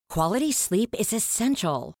Quality sleep is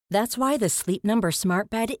essential. That's why the Sleep Number Smart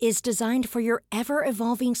Bed is designed for your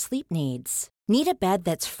ever-evolving sleep needs. Need a bed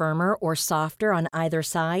that's firmer or softer on either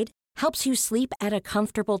side? Helps you sleep at a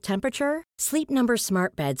comfortable temperature? Sleep Number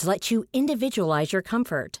Smart Beds let you individualize your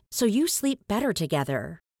comfort, so you sleep better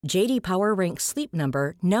together. J.D. Power ranks Sleep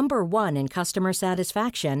Number number 1 in customer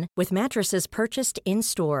satisfaction with mattresses purchased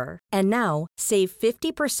in-store. And now, save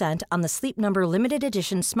 50% on the Sleep Number Limited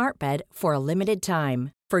Edition Smart Bed for a limited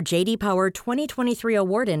time. For J.D. Power 2023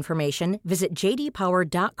 award information, visit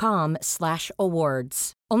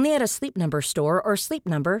jdpower.com/awards. Only at a Sleep Number store or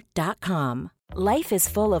sleepnumber.com. Life is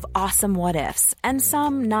full of awesome what-ifs, and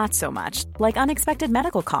some not so much, like unexpected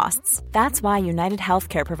medical costs. That's why United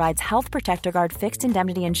Healthcare provides Health Protector Guard fixed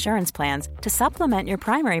indemnity insurance plans to supplement your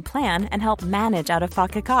primary plan and help manage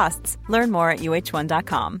out-of-pocket costs. Learn more at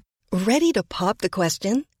uh1.com. Ready to pop the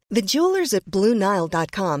question? The jewelers at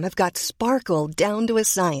BlueNile.com have got sparkle down to a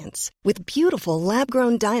science with beautiful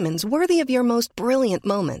lab-grown diamonds worthy of your most brilliant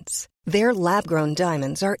moments. Their lab-grown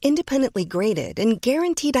diamonds are independently graded and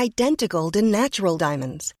guaranteed identical to natural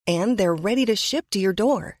diamonds, and they're ready to ship to your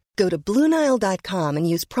door. Go to BlueNile.com and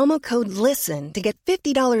use promo code LISTEN to get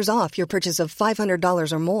 $50 off your purchase of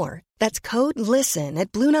 $500 or more. That's code LISTEN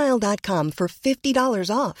at BlueNile.com for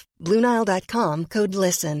 $50 off. BlueNile.com, code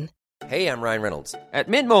LISTEN. Hey, I'm Ryan Reynolds. At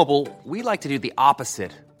Mint Mobile, we like to do the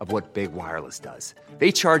opposite of what Big Wireless does.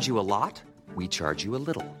 They charge you a lot. We charge you a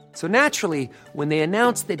little. So naturally, when they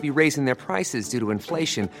announced they'd be raising their prices due to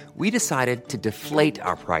inflation, we decided to deflate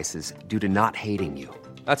our prices due to not hating you.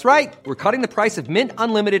 That's right. We're cutting the price of Mint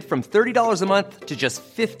Unlimited from $30 a month to just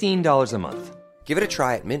 $15 a month. Give it a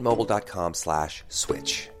try at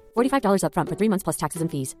mintmobile.com/switch. $45 up front for 3 months plus taxes and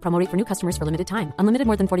fees. Promo rate for new customers for limited time. Unlimited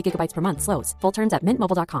more than 40 gigabytes per month. Slows full terms at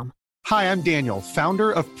mintmobile.com. Hi, I'm Daniel,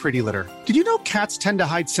 founder of Pretty Litter. Did you know cats tend to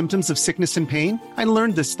hide symptoms of sickness and pain? I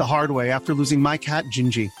learned this the hard way after losing my cat,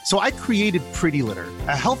 Gingy. So I created Pretty Litter,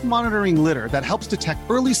 a health monitoring litter that helps detect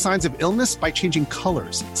early signs of illness by changing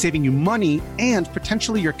colors, saving you money and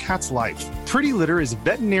potentially your cat's life. Pretty Litter is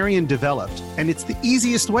veterinarian developed, and it's the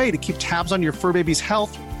easiest way to keep tabs on your fur baby's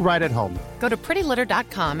health right at home. Go to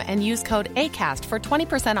prettylitter.com and use code ACAST for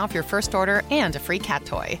 20% off your first order and a free cat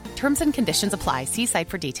toy. Terms and conditions apply. See site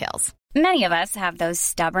for details. Many of us have those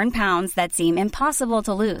stubborn pounds that seem impossible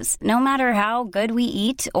to lose, no matter how good we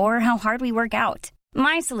eat or how hard we work out.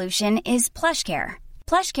 My solution is PlushCare.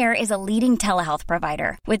 PlushCare is a leading telehealth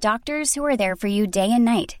provider with doctors who are there for you day and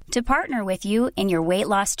night to partner with you in your weight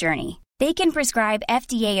loss journey. They can prescribe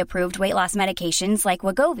FDA-approved weight loss medications like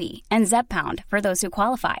Wegovy and Zepbound for those who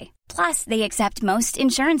qualify. Plus, they accept most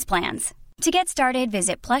insurance plans. To get started,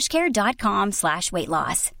 visit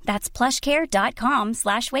plushcare.com/weightloss. That's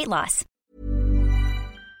plushcare.com/weightloss.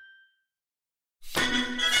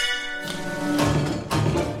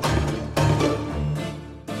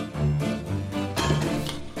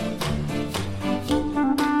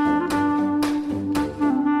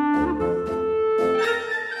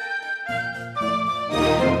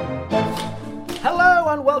 Hello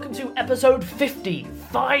and welcome to episode 50.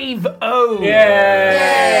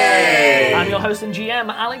 Yay! I'm your host and GM,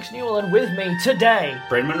 Alex Newell, and with me today...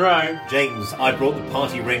 Bryn Monroe. James, I brought the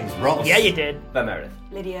party rings. Ross. Yeah, you did. Ben Meredith.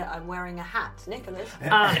 Lydia, I'm wearing a hat. Nicholas.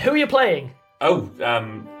 And who are you playing? Oh, Who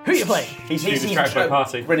are you playing? He's distracted by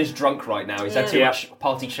party. Bryn is drunk right now. He's had too much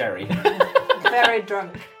party sherry. Very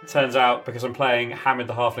drunk. Turns out, because I'm playing Hamid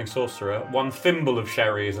the Halfling Sorcerer, one thimble of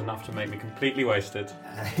sherry is enough to make me completely wasted.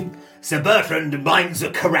 Sir Bertrand minds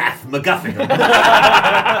a carafe MacGuffin.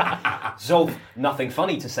 Zolf, nothing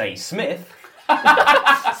funny to say. Smith.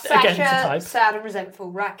 Sasha, sad and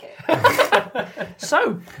resentful Racket.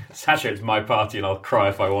 So, Sasha, it's my party and I'll cry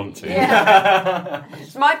if I want to. Yeah.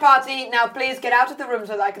 It's my party. Now please get out of the room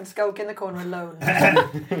so that I can skulk in the corner alone.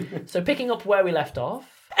 So picking up where we left off,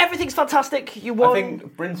 everything's fantastic. You won. I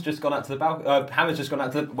think Bryn's just gone out to the balcony. Hammer's just gone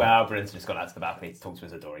out to the... Well, Bryn's just gone out to the balcony to talk to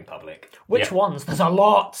his adoring public. Which ones? There's a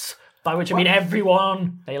lot. By which I mean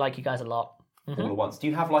everyone. They like you guys a lot. All at once. Do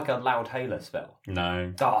you have like a loud hailer spell?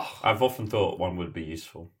 No. Oh. I've often thought one would be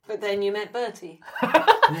useful. But then you met Bertie.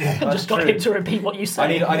 Just got him to repeat what you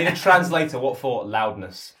said. I need a translator. What for?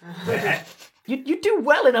 Loudness. You do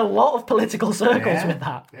well in a lot of political circles with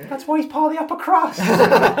that. Yeah. That's why he's part of the upper crust.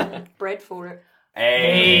 Bred for it.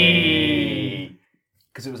 Hey.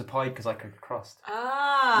 Because it was a pie because I cooked a crust.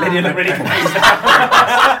 Ah. Lydia looked really confused.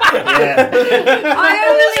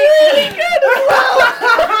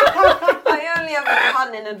 I only have a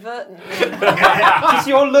pun inadvertently. Just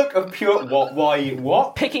your look of pure what, why,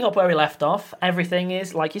 what? Picking up where we left off, everything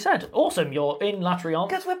is, like you said, awesome. You're in Latrion.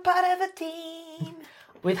 Because we're part of a team.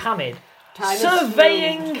 With Hamid. Time is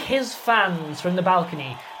surveying his fans from the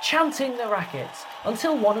balcony, chanting the rackets,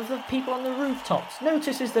 until one of the people on the rooftops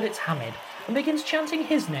notices that it's Hamid and begins chanting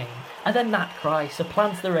his name, and then that cry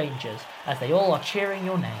supplants the Rangers as they all are cheering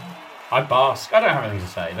your name. I bask. I don't have anything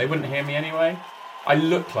to say. They wouldn't hear me anyway. I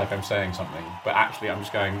look like I'm saying something, but actually I'm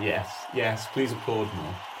just going, yes, please applaud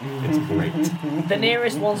more. It's great. The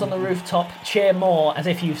nearest ones on the rooftop cheer more as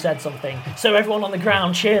if you've said something, so everyone on the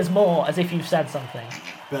ground cheers more as if you've said something.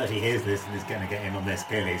 Bertie hears this and is going to get in on this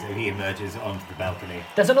clearly, so he emerges onto the balcony.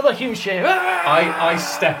 There's another huge cheer. I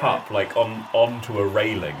step up onto a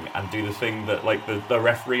railing and do the thing that the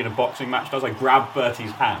referee in a boxing match does. I grab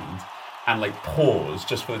Bertie's hand and pause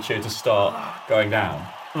just for the cheer to start going down.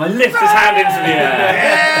 And I lift his hand into the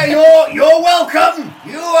air. Yeah, you're welcome.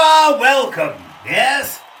 You are welcome.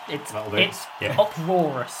 Yes. It's uproarious.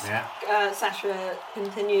 Yeah. Sasha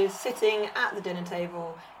continues sitting at the dinner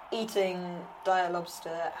table, eating dire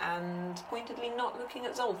lobster and pointedly not looking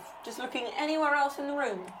at Zolf, just looking anywhere else in the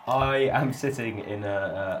room. I am sitting in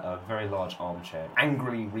a very large armchair,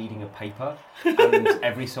 angrily reading a paper, and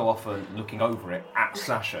every so often looking over it at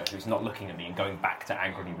Sasha, who's not looking at me, and going back to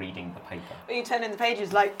angrily reading the paper. Are you turning the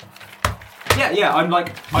pages like... Yeah, I'm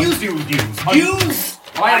like... News!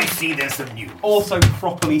 I see there's some news. Also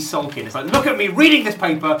properly sulking. It's like, look at me reading this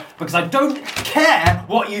paper because I don't care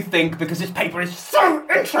what you think because this paper is so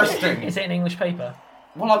interesting. Is it an English paper?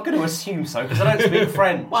 Well, I'm going to assume so because I don't speak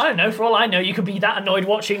French. Well, I don't know. For all I know, you could be that annoyed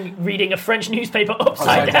reading a French newspaper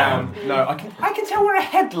upside down. No, I can tell where a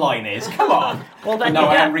headline is. Come on. Well, then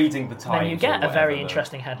I am reading the Times. Then you get a very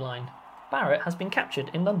interesting headline. Barrett has been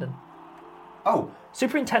captured in London. Oh.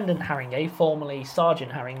 Superintendent Haringey, formerly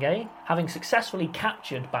Sergeant Haringey, having successfully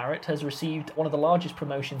captured Barrett, has received one of the largest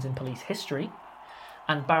promotions in police history,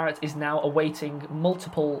 and Barrett is now awaiting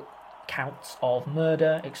multiple counts of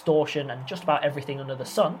murder, extortion, and just about everything under the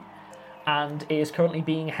sun, and is currently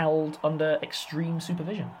being held under extreme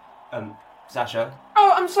supervision. Sasha?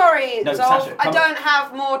 Oh, I'm sorry, No, Zolf. Sasha, I don't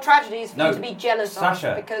have more tragedies for you to be jealous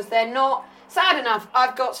Sasha. of, because they're not sad enough.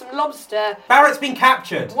 I've got some lobster. Barrett's been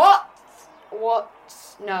captured. What?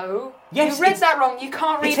 No. Yes, you read that wrong. You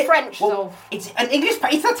can't read French, Zolf. It's an English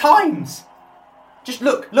paper. It's the Times. Just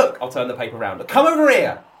look. I'll turn the paper around. Look, come over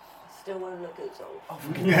here. Still won't look at Zolf. Oh,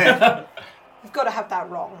 for goodness sake. You've got to have that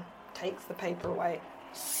wrong. Takes the paper away.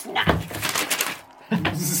 Snap!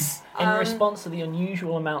 In response to the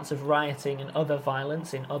unusual amounts of rioting and other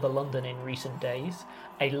violence in other London in recent days,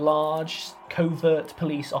 a large covert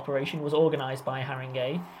police operation was organised by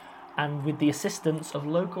Haringey, and with the assistance of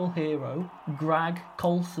local hero Greg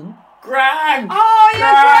Coulson. Greg! Oh,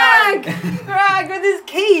 yeah, Greg! Greg with his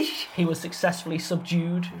quiche! He was successfully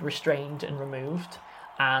subdued, restrained and removed,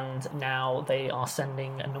 and now they are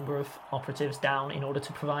sending a number of operatives down in order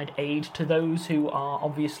to provide aid to those who are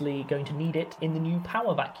obviously going to need it in the new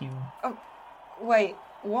power vacuum. Oh, wait,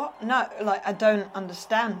 what? No, I don't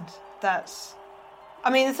understand. I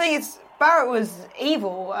mean, the thing is, Barrett was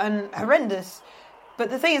evil and horrendous, but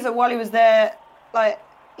the thing is that while he was there,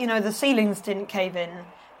 the ceilings didn't cave in,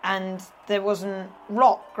 and there wasn't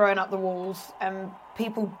rot growing up the walls, and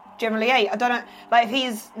people generally ate. I don't know. If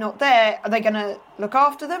he's not there, are they going to look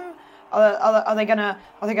after them? Are they going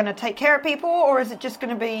to take care of people, or is it just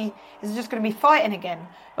going to be fighting again?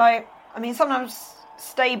 Sometimes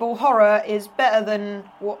stable horror is better than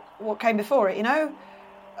what came before it. I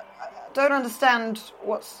don't understand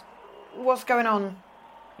what's going on.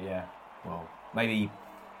 Yeah. Well, maybe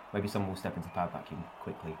someone will step into the power vacuum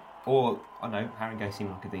quickly. Or, I don't know, Haringey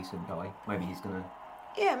seemed like a decent guy. Maybe he's going to...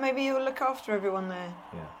 Yeah, maybe he'll look after everyone there.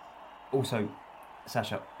 Yeah. Also,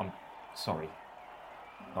 Sasha, I'm sorry.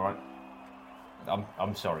 All right?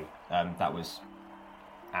 I'm sorry. That was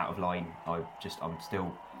out of line. I'm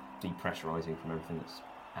still depressurising from everything that's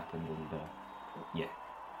happened, and yeah.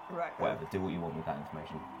 Right. Whatever. Do what you want with that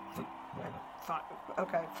information. Whatever. Fine.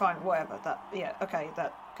 Okay. Fine. Whatever. That.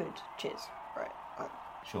 Good. Cheers. Right.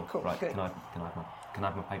 Sure. Cool. Right. Good. Can I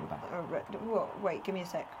have my paper back? Right. Wait. Give me a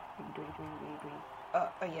sec.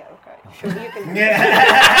 Yeah. Okay. Sure. You can. You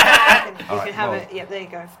can have it. Yeah. There you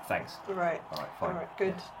go. Thanks. Right. All right. Fine. All right.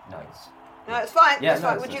 Good. Yeah. No, it's fine. Yeah, it's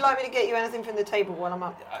fine. Would you like me to get you anything from the table while I'm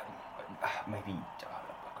up? Maybe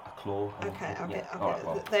a claw. Okay. Yeah. Okay. All right,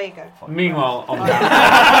 well, there you go. Fine. Meanwhile, on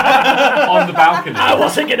the balcony, I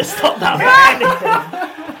wasn't going to stop that for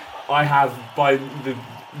anything. I have, by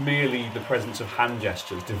merely the presence of hand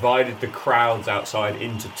gestures, divided the crowds outside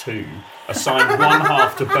into two, assigned one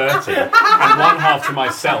half to Bertie and one half to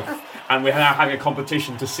myself, and we're now having a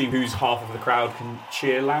competition to see whose half of the crowd can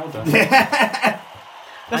cheer louder.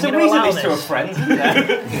 There's a reason these two are friends, isn't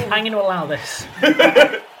there? I'm going to allow this.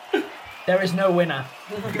 There is no winner.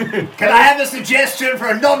 Can I have a suggestion for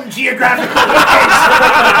a non-geographical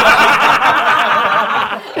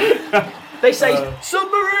location? They say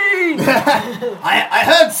submarine! I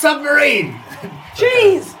heard submarine!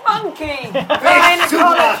 Cheese! Monkey!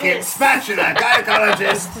 Supermarket! Spatula!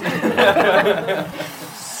 Gynecologist!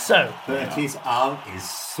 So, Bertie's arm is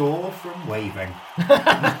sore from waving.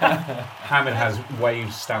 Hamid has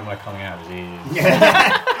wave stamina coming out of his ears.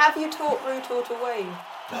 Have you taught Brutor to wave?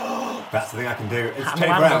 That's the thing I can do. It's Handle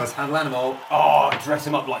 24 animal. hours. Handle animal. Oh, dress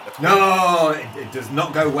him up like the Queen. No, it does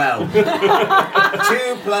not go well.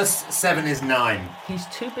 2 plus 7 is 9. he's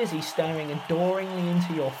too busy staring adoringly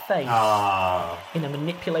into your face Ah. in a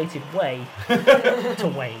manipulative way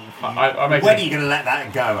to wave. When are you going to let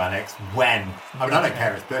that go, Alex? When? I mean, I don't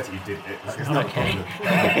care if it's Bertie who did it. Like, it's not a problem.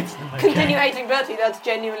 Continue hating Bertie, that's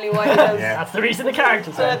genuinely why he does. Yeah. That's the reason the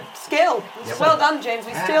character's It's a there. skill. Well done, James,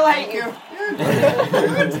 we still hate you.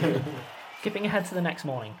 Skipping ahead to the next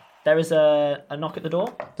morning, there is a knock at the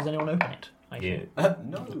door. Does anyone open it? Yeah.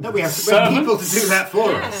 No, we have people to do that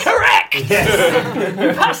for us. Correct! Yes.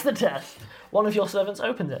 You passed the test. One of your servants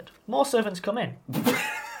opens it. More servants come in.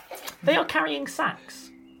 They are carrying sacks.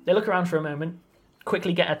 They look around for a moment,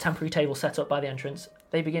 quickly get a temporary table set up by the entrance.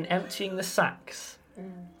 They begin emptying the sacks,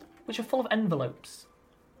 which are full of envelopes.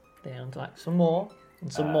 They unpack some more,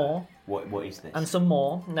 and some more, What is this? and some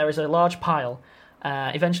more. And there is a large pile.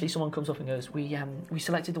 Eventually someone comes up and goes, we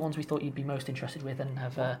selected the ones we thought you'd be most interested with and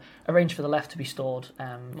have arranged for the left to be stored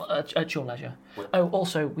at your leisure. Oh,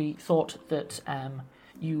 also, we thought that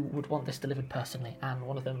you would want this delivered personally, and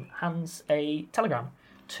one of them hands a telegram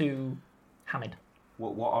to Hamid.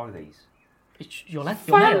 What are these? It's your mail.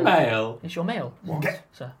 Fan mail? It's your mail. What,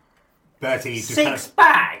 sir? Bertie just 6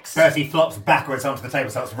 bags! Bertie flops backwards onto the table,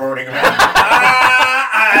 starts roaring around.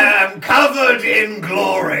 I am covered in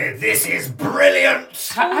glory. This is brilliant.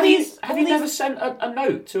 Have you never sent a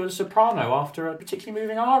note to a soprano after a particularly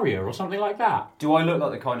moving aria or something like that? Do I look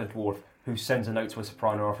like the kind of dwarf who sends a note to a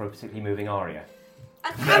soprano after a particularly moving aria?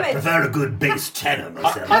 I Hamid, prefer a good bass tenor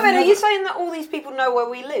myself. Hamid, are you saying that all these people know where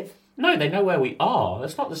we live? No, they know where we are.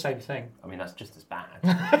 That's not the same thing. I mean, that's just as bad.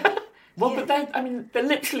 Well, but they're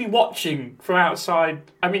literally watching from outside.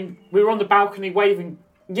 I mean, we were on the balcony waving.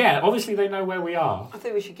 Yeah, obviously they know where we are. I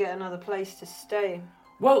think we should get another place to stay.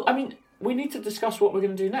 Well, I mean, we need to discuss what we're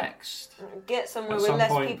going to do next. Get somewhere At where some less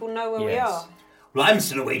point, people know where we yes. are. Well, I'm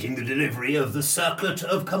still awaiting the delivery of the circlet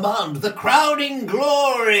of command, the crowning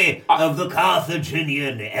glory of the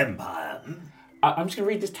Carthaginian Empire. I'm just going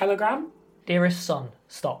to read this telegram. Dearest son,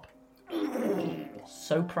 stop.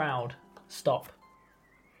 So proud, stop.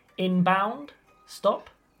 Inbound, stop.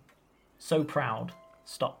 So proud,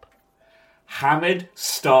 stop. Hamid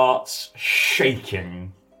starts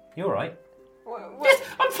shaking. You all right? Yes,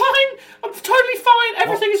 I'm fine. I'm totally fine.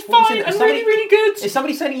 Everything is What was fine it? and really, really good. Is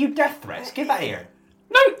somebody sending you death threats? Give that here.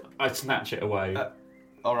 No, I snatch it away.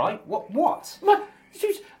 All right. What?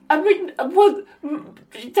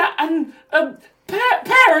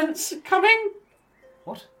 Parents coming.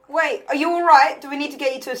 What? Wait, are you alright? Do we need to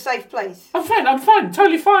get you to a safe place? I'm fine,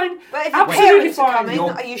 totally fine. But if your Absolutely parents are fine. coming,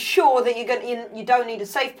 are you sure that you don't need a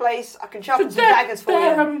safe place? I can sharpen some daggers for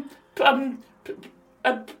you.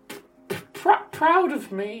 Proud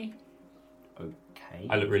of me. Okay.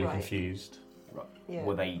 I look really Right. confused. Yeah.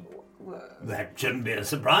 Were they? That shouldn't be a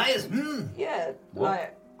surprise. Yeah, What?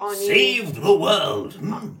 like, aren't you, Saved the world.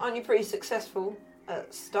 aren't you pretty successful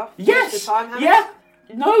at stuff? Yes. Most of the time, Hamid? Yeah.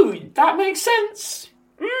 No, that makes sense.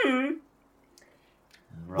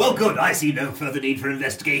 Well, good. I see no further need for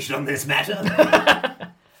investigation on this matter.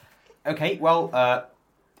 Okay. Well,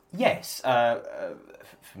 yes.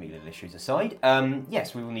 Familial issues aside,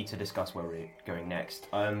 yes, we will need to discuss where we're going next.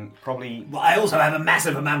 Probably. Well, I also have a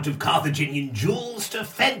massive amount of Carthaginian jewels to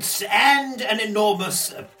fence and an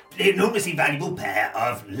enormously valuable pair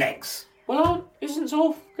of legs. Well, isn't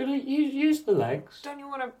Zolf going to use the legs? Don't you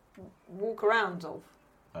want to walk around, Zolf?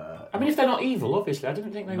 I mean, if they're not evil, obviously. I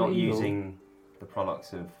didn't think they were Not evil. using the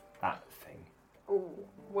products of that thing. Oh,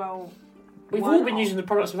 well, We've why all been not? using the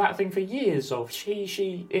products of that thing for years. Zolf.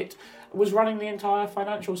 It was running the entire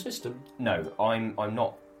financial system. No, I'm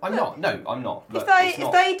not. I'm not. No, I'm not. If Look, they it's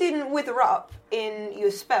not. didn't wither up in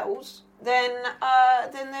your spells, then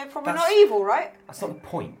they're probably not That's- evil, right? That's not the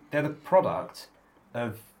point. They're the product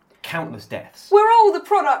of countless deaths. We're all the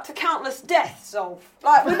product of countless deaths, Zolf.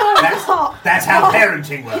 Like we're not. That's how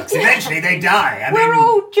parenting works. Eventually they die. We're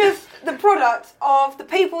all just the product of the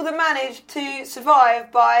people that managed to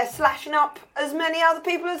survive by slashing up as many other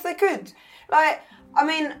people as they could. Like, I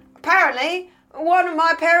mean, apparently One of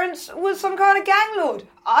my parents was some kind of gang lord.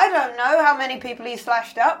 I don't know how many people he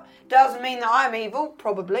slashed up. Doesn't mean that I'm evil,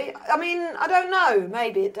 probably. I mean, I don't know.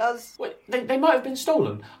 Maybe it does. Wait, they might have been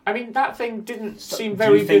stolen. I mean, that thing didn't seem Do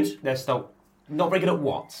very you think good. they're not very good at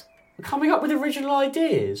what? Coming up with original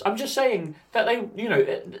ideas. I'm just saying that they,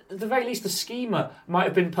 at the very least, the schemer might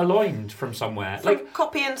have been purloined from somewhere.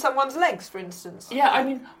 Copying someone's legs, for instance. Yeah, I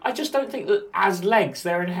mean, I just don't think that as legs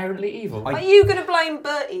they're inherently evil. Are you going to blame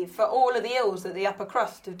Bertie for all of the ills that the upper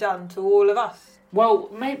crust have done to all of us? Well,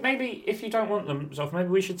 maybe if you don't want them, Zoff, maybe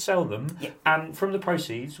we should sell them, and from the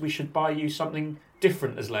proceeds we should buy you something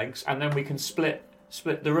different as legs, and then we can split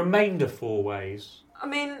the remainder 4 ways. I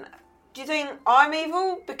mean, do you think I'm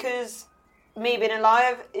evil because me being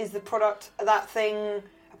alive is the product of that thing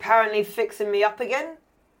apparently fixing me up again?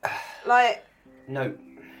 No.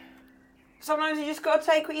 Sometimes you just got to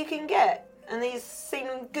take what you can get, and these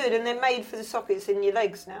seem good, and they're made for the sockets in your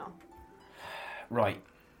legs now. Right.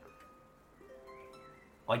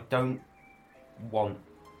 I don't want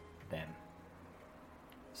them.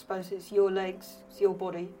 I suppose it's your legs, it's your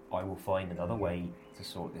body. I will find another way to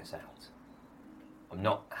sort this out. I'm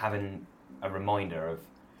not having a reminder of...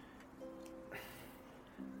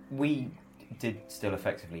 We did still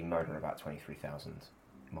effectively murder about 23,000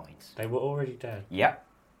 minds. They were already dead. Yep.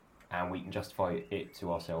 And we can justify it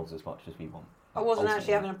to ourselves as much as we want. I wasn't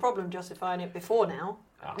actually having a problem justifying it before now.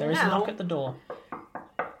 There is a knock at the door.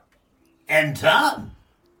 Enter.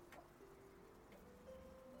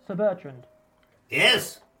 Sir Bertrand,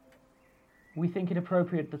 Yes. we think it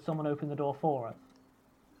appropriate that someone open the door for us.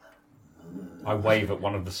 I wave at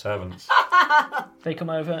one of the servants. They come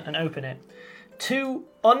over and open it. 2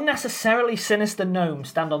 unnecessarily sinister gnomes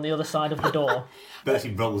stand on the other side of the door.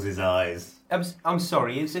 Bertie rolls his eyes. I'm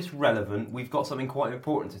sorry, is this relevant? We've got something quite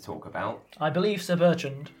important to talk about. I believe Sir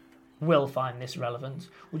Bertrand will find this relevant.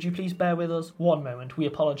 Would you please bear with us 1 moment? We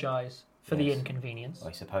apologise for the inconvenience.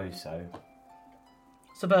 I suppose so.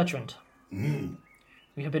 Sir Bertrand,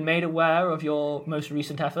 we have been made aware of your most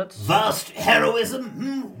recent efforts. Vast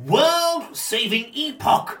heroism, world-saving,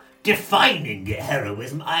 epoch-defining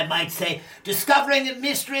heroism, I might say. Discovering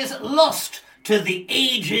mysteries lost to the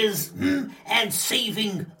ages and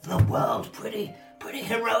saving the world. Pretty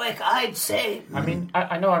heroic, I'd say. I mean,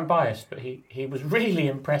 I know I'm biased, but he was really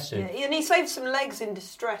impressive. Yeah, and he saved some legs in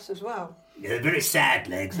distress as well. Yeah, they're very sad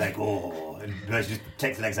legs, and Bertie just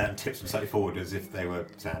takes the legs out and tips them slightly forward as if they were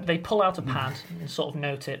sad. They pull out a pad and sort of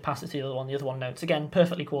note it, pass it to the other one notes. Again,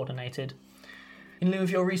 perfectly coordinated. In lieu of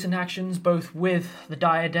your recent actions, both with the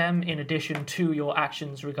diadem, in addition to your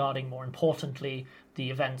actions regarding, more importantly, the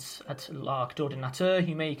events at L'Arc d'Ordinateur,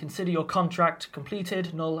 you may consider your contract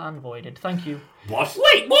completed, null and voided. Thank you. What?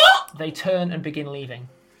 Wait, what? They turn and begin leaving.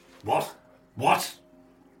 What?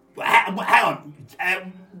 Hang on.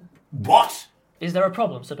 What? Is there a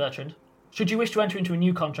problem, Sir Bertrand? Should you wish to enter into a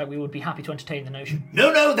new contract, we would be happy to entertain the notion.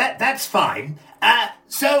 No, that's fine.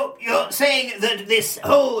 So you're saying that this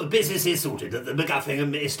whole business is sorted, that the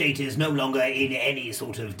MacGuffingham estate is no longer in any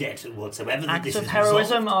sort of debt whatsoever? That Acts this of is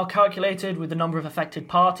heroism resolved? are calculated with the number of affected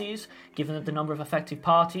parties. Given that the number of affected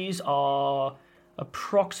parties are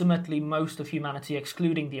approximately most of humanity,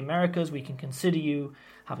 excluding the Americas, we can consider you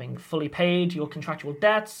having fully paid your contractual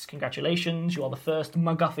debts. Congratulations, you are the first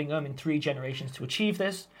MacGuffingham in 3 generations to achieve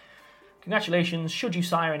this. Congratulations. Should you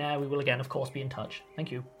sire an heir, we will again, of course, be in touch.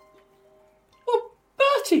 Thank you. Well,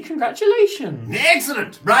 Bertie, congratulations.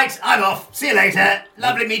 Excellent. Right, I'm off. See you later.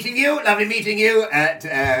 Lovely meeting you. At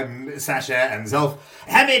Sasha and Zolf.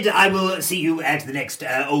 Hamid, I will see you at the next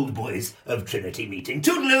Old Boys of Trinity meeting.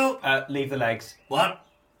 Toodaloo. Leave the legs. What?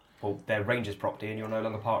 Well, they're Rangers' property and you're no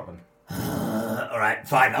longer part of them. All right,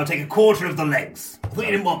 fine. I'll take a quarter of the legs. I thought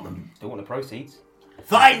you didn't want them. Still want the proceeds.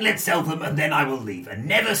 Fine, let's sell them and then I will leave and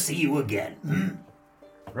never see you again.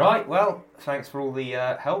 Right, well, thanks for all the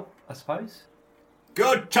help, I suppose.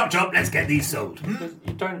 Good. Chop, let's get these sold.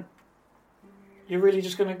 You're really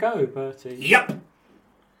just going to go, Bertie? Yep.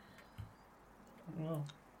 Oh,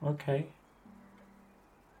 okay.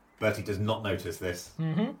 Bertie does not notice this.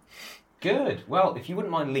 Mm-hmm. Good. Well, if you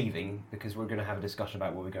wouldn't mind leaving, because we're going to have a discussion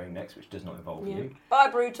about where we're going next, which does not involve you. Bye,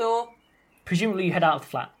 Brutor. Presumably you head out of the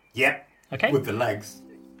flat. Yep. Okay. With the legs.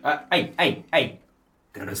 Hey.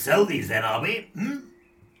 Gonna sell these then, are we?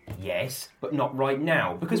 Yes, but not right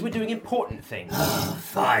now, because we're doing important things.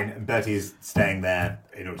 Fine. And Bertie's staying there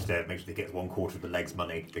in order to make sure he gets 1/4 of the legs'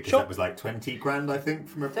 money, because that was like 20 grand, I think,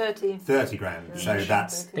 from 30. 30 grand. So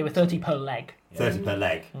that's... They were 30 per leg. 30 per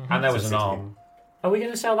leg. Mm-hmm. And there was an arm. Are we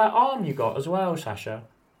going to sell that arm you got as well, Sasha?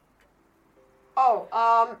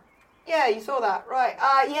 Oh, yeah, you saw that. Right.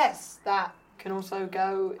 Yes, that can also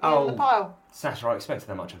go in Oh. the pile. Sasha, I expected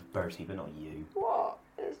that much of Bertie, but not you. What?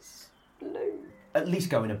 It's blue. At least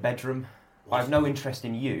go in a bedroom. I have no interest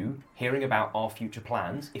in you hearing about our future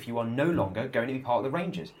plans if you are no longer going to be part of the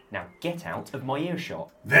Rangers. Now get out of my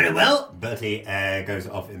earshot. Very well. Bertie goes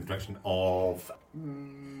off in the direction of...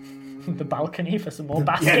 The balcony for some more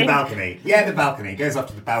basking. Yeah, the balcony. Yeah, the balcony. Goes off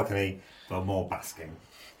to the balcony for more basking.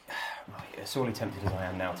 Right, sorely tempted as I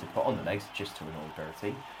am now to put on the legs just to annoy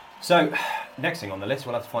Bertie. So, next thing on the list,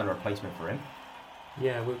 we'll have to find a replacement for him.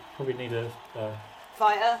 Yeah, we'll probably need a...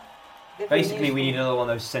 Fighter. Basically, we need another one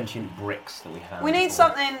of those sentient bricks that we have. We need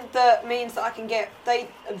something that means that I can get... They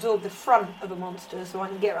absorb the front of a monster, so I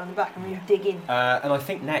can get around the back and really dig in. And I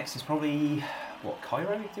think next is probably... What,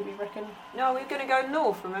 Cairo, do we reckon? No, we're going to go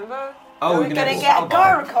north, remember? Oh, we're going to get a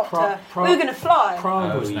gyrocopter. We're going to fly.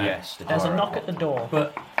 Oh, yes. There's a knock at the door.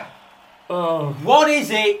 But... Oh... What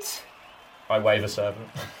is it? I wave a servant.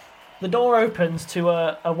 The door opens to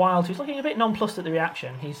a Wild who's looking a bit nonplussed at the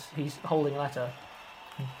reaction. He's holding a letter.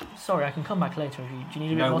 Sorry, I can come back later. Do you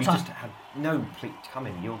need a bit more time? No, please, come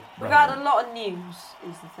in. You're We've had a lot of news,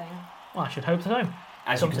 is the thing. Well, I should hope so.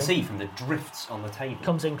 As you can see from the drifts on the table.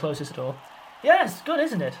 Comes in, closes the door. Yes, good,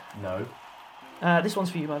 isn't it? No. This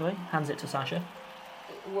one's for you, by the way. Hands it to Sasha.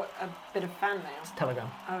 What, a bit of fan mail? It's a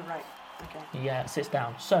telegram. Oh, right. Okay. Yeah, sits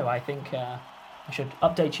down. So I think I should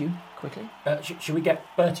update you quickly. Should we get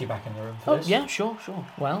Bertie back in the room for this? Yeah, sure.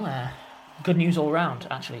 Well, good news all round,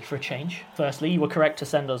 actually, for a change. Firstly, you were correct to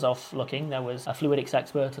send us off looking. There was a fluidics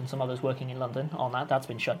expert and some others working in London on that. That's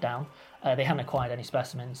been shut down. They hadn't acquired any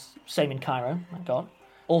specimens. Same in Cairo, thank God.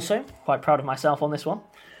 Also, quite proud of myself on this one.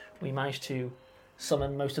 We managed to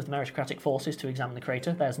summon most of the meritocratic forces to examine the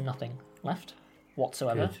crater. There's nothing left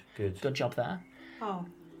whatsoever. Good job there. Oh.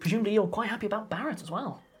 Presumably you're quite happy about Barrett as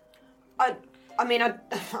well. I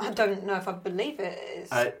don't know if I believe it.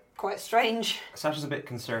 It's quite strange. Sasha's a bit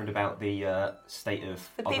concerned about the state of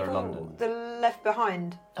The other people London. that left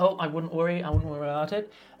behind. Oh, I wouldn't worry about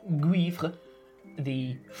it. Guivre,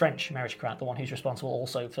 the French meritocrat, the one who's responsible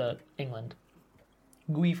also for England,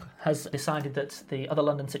 Guivre has decided that the other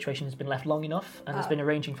London situation has been left long enough and has been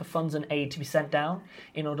arranging for funds and aid to be sent down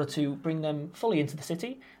in order to bring them fully into the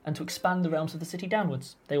city and to expand the realms of the city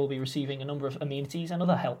downwards. They will be receiving a number of amenities and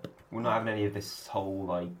other help. We're not having any of this whole,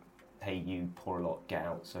 like, hey, you poor lot, get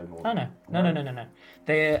out, so more... Oh, no.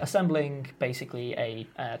 They're assembling, basically, a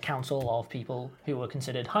council of people who were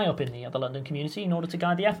considered high up in the other London community in order to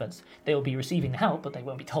guide the efforts. They will be receiving the help, but they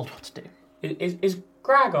won't be told what to do. Is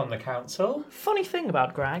Grag on the council? Funny thing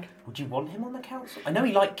about Grag. Would you want him on the council? I know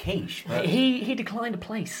he liked quiche, but... He declined a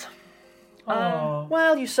place. Oh.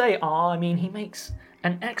 Well, you say, I mean, he makes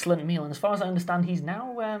an excellent meal, and as far as I understand, he's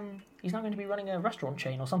now going to be running a restaurant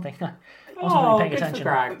chain or something. I wasn't really paying attention. For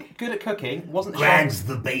Grag. Good at cooking, wasn't Grag's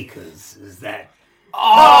the Bakers, is that...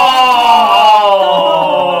 Oh!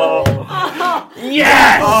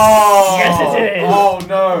 Yes! Oh! Yes, it is! Oh,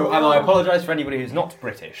 no. And I apologise for anybody who's not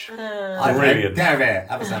British. Brilliant. There,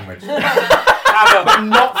 have a sandwich. But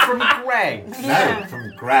not from Greg. No,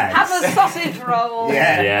 from Grag. Have a sausage roll.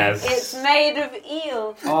 Yeah. Yes. It's made of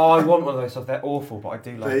eel. Oh, I want one of those stuff. They're awful, but I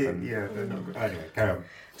do like them. Yeah, they're not good. Anyway, carry on.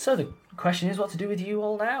 So the question is what to do with you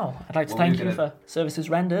all now. I'd like to Well, thank we're you gonna- for services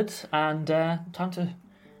rendered and time to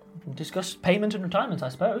discuss payment and retirement, I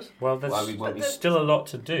suppose. Well, there's still a lot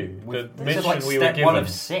to do. The This is mission like we were step given. one of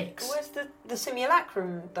 6. Where's the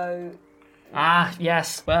simulacrum, though? Ah,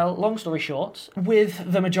 yes. Well, long story short,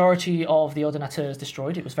 with the majority of the ordinateurs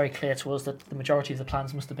destroyed, it was very clear to us that the majority of the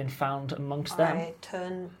plans must have been found amongst them. I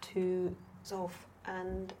turn to Zolf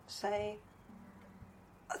and say,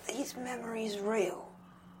 are these memories real?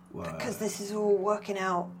 Because this is all working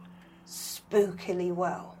out spookily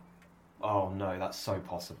well. Oh, no, that's so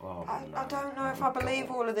possible. Oh, I don't know if I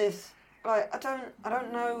believe all of this. Like, I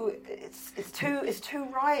don't know. It's too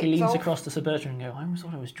right. He leans Zolf. across to Sir Bertrand and goes, I always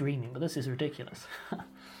thought I was dreaming, but this is ridiculous.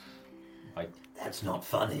 That's not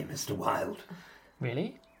funny, Mr. Wilde.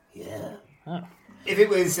 Really? Yeah. Oh. If it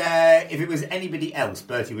was anybody else,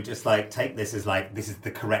 Bertie would just like take this as like this is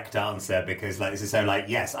the correct answer because like this is so like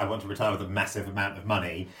yes, I want to retire with a massive amount of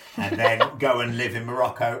money and then go and live in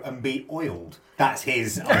Morocco and be oiled. That's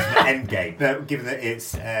his ultimate end game. But given that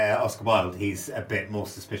it's Oscar Wilde, he's a bit more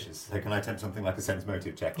suspicious. So can I attempt something like a sense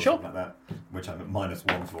motive check or something like that, which I'm at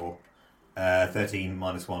 -1 for. 13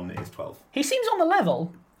 minus 1 is 12. He seems on the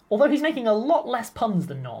level, although he's making a lot less puns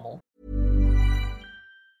than normal.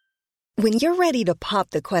 When you're ready to pop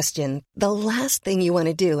the question, the last thing you want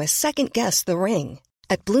to do is second-guess the ring.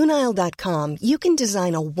 At BlueNile.com, you can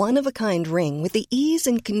design a one-of-a-kind ring with the ease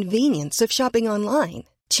and convenience of shopping online.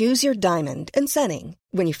 Choose your diamond and setting.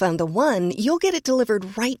 When you find the one, you'll get it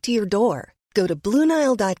delivered right to your door. Go to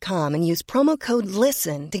BlueNile.com and use promo code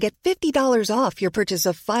LISTEN to get $50 off your purchase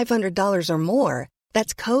of $500 or more.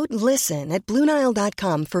 That's code LISTEN at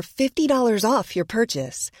BlueNile.com for $50 off your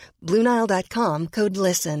purchase. BlueNile.com, code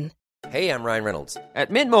LISTEN. Hey, I'm Ryan Reynolds. At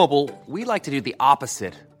Mint Mobile, we like to do the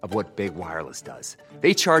opposite of what Big Wireless does.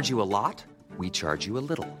 They charge you a lot, we charge you a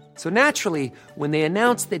little. So naturally, when they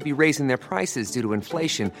announced they'd be raising their prices due to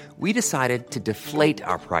inflation, we decided to deflate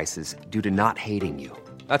our prices due to not hating you.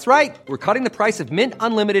 That's right. We're cutting the price of Mint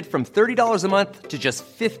Unlimited from $30 a month to just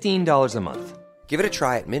 $15 a month. Give it a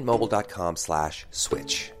try at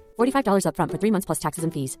mintmobile.com/switch. $45 up front for 3 months plus taxes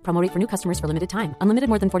and fees. Promo rate for new customers for limited time. Unlimited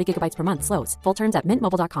more than 40 gigabytes per month. Slows full terms at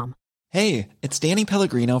mintmobile.com. Hey, it's Danny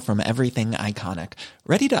Pellegrino from Everything Iconic.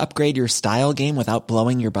 Ready to upgrade your style game without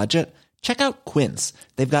blowing your budget? Check out Quince.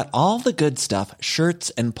 They've got all the good stuff, shirts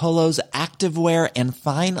and polos, activewear, and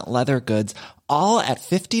fine leather goods, all at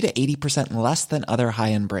 50 to 80% less than other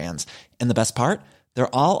high-end brands. And the best part?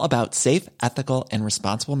 They're all about safe, ethical, and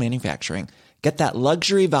responsible manufacturing. Get that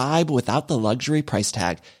luxury vibe without the luxury price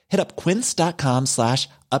tag. Hit up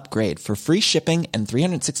quince.com/upgrade for free shipping and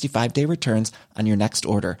 365-day returns on your next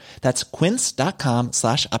order. That's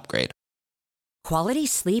quince.com/upgrade. Quality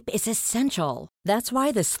sleep is essential. That's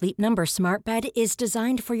why the Sleep Number Smart Bed is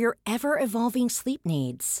designed for your ever-evolving sleep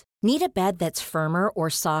needs. Need a bed that's firmer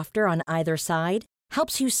or softer on either side?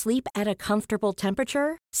 Helps you sleep at a comfortable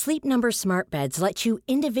temperature? Sleep Number Smart Beds let you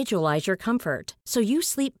individualize your comfort, so you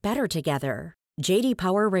sleep better together. J.D.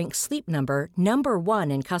 Power ranks Sleep Number number 1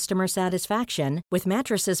 in customer satisfaction with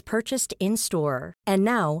mattresses purchased in-store. And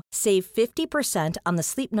now, save 50% on the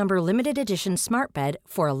Sleep Number Limited Edition Smart Bed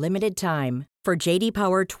for a limited time. For J.D.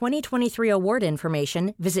 Power 2023 award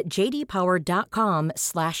information, visit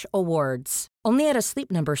jdpower.com/awards. Only at a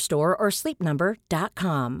Sleep Number store or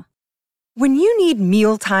sleepnumber.com. When you need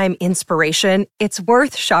mealtime inspiration, it's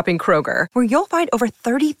worth shopping Kroger, where you'll find over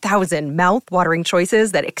 30,000 mouth-watering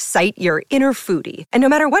choices that excite your inner foodie. And no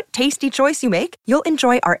matter what tasty choice you make, you'll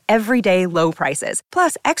enjoy our everyday low prices,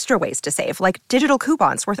 plus extra ways to save, like digital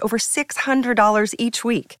coupons worth over $600 each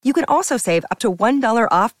week. You can also save up to $1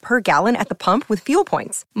 off per gallon at the pump with fuel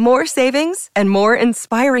points. More savings and more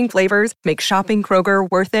inspiring flavors make shopping Kroger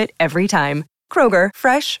worth it every time. Kroger,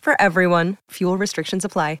 fresh for everyone. Fuel restrictions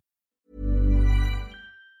apply.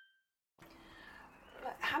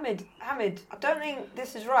 Hamid, I don't think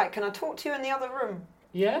this is right. Can I talk to you in the other room?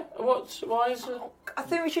 Yeah? Why is it? I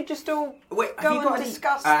think we should just all Wait, go and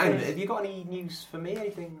discuss this. Have you got any news for me?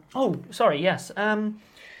 Anything? Oh, sorry, yes.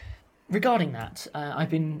 Regarding that, I've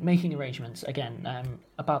been making arrangements, again,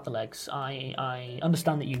 about the legs. I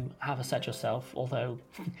understand that you have a set yourself, although,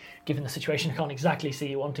 given the situation, I can't exactly see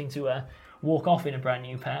you wanting to walk off in a brand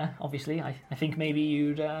new pair, obviously. I think maybe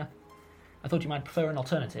you'd... I thought you might prefer an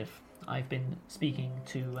alternative. I've been speaking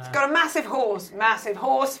to... It's got a massive horse for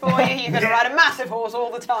you. You're going to ride a massive horse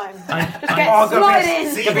all the time. Just get slide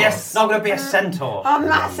in. It's not going to be a centaur. A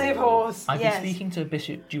massive horse. I've been speaking to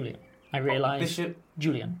Bishop Julian. I realise... Bishop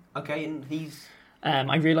Julian. Okay, and he's...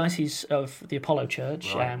 I realise he's of the Apollo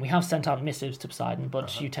Church, Right. and we have sent out missives to Poseidon,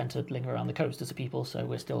 but you tend to linger around the coast as a people, so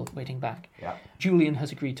we're still waiting back. Yeah. Julian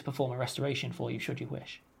has agreed to perform a restoration for you, should you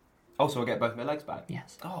wish. Oh, so I'll get both my legs back?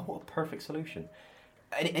 Yes. Oh, what a perfect solution.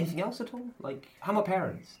 Anything else at all? Like, how are my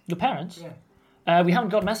parents? Your parents? Yeah. We haven't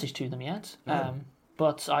got a message to them yet, No.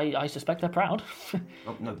 but I suspect they're proud.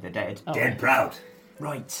 Oh, no, they're dead. Oh, Dead proud.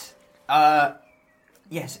 Right.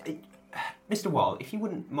 Yes, Mr. Wall, if you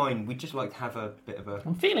wouldn't mind, we'd just like to have a bit of a...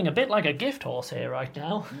 I'm feeling a bit like a gift horse here right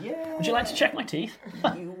now. Yeah. Would you like to check my teeth?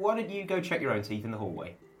 Why don't you go check your own teeth in the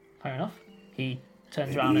hallway? Fair enough. He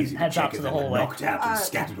turns around and heads out to the hallway. Knocked out and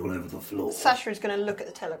scattered all over the floor. Sasha is going to look at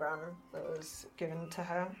the telegram that was given to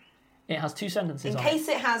her. It has 2 sentences In on case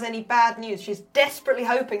it has any bad news, she's desperately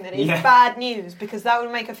hoping that it's Yeah. bad news, because that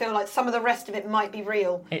would make her feel like some of the rest of it might be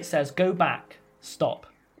real. it. It says, go back, stop,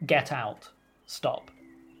 get out, stop.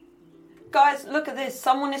 Guys, look at this.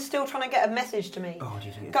 Someone is still trying to get a message to me. Oh, do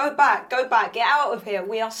you think... Go back, get out of here.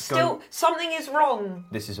 We are still... Something is wrong.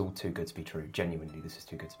 This is all too good to be true. Genuinely, this is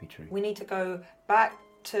too good to be true. We need to go back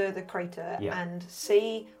to the crater and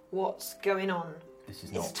see what's going on. This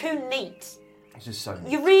is not... It's too neat. It's just so neat.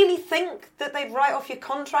 You really think that they'd write off your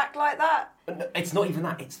contract like that? No, it's not even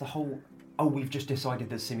that. It's the whole... Oh, we've just decided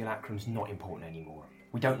that simulacrum's not important anymore.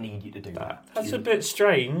 We don't need you to do that. That's a bit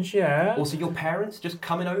strange, yeah. Also, your parents just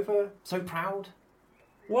coming over, so proud.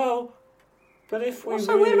 Well, but if we What's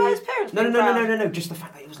so weird about his parents being proud? No. Just the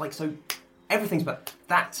fact that it was like so... Everything's but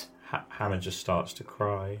that. Hannah just starts to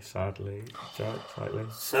cry, sadly, slightly.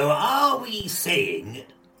 So are we saying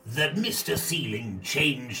that Mr. Sealing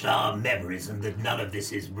changed our memories and that none of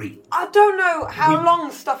this is real? I don't know how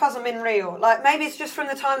long stuff hasn't been real. Like, maybe it's just from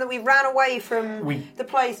the time that we ran away from the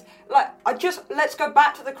place. Like, let's go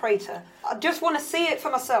back to the crater. I just want to see it for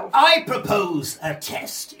myself. I propose a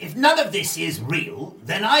test. If none of this is real,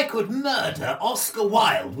 then I could murder Oscar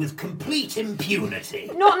Wilde with complete impunity.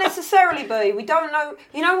 Not necessarily, Bertie. We don't know.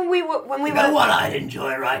 You know when we You know what I'd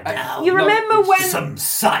enjoy right now? You remember when... Some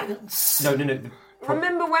silence. No.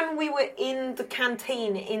 Remember when we were in the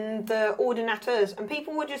canteen, in the ordinateurs, and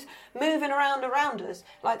people were just moving around us?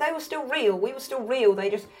 Like, they were still real, we were still real,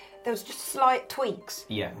 there was just slight tweaks.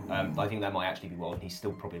 Yeah, I think that might actually be Wilde. He's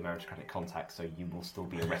still probably a meritocratic contact, so you will still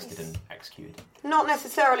be arrested and executed. Not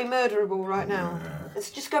necessarily murderable right now.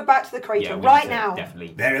 Let's just go back to the crater now.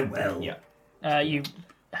 Definitely. Very well. Yeah. You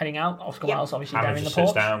heading out? Oscar Wilde's obviously down in the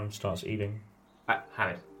sits port. down, starts eating.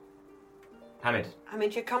 Hamid.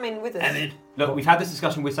 Hamid, you're coming with us. Hamid. Look, we've had this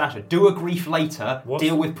discussion with Sasha. Do a grief later,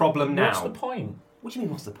 deal with problem now. What's the point? What do you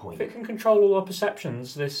mean, what's the point? If it can control all our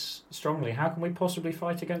perceptions this strongly, how can we possibly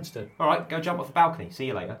fight against it? Alright, go jump off the balcony. See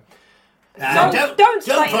you later. Don't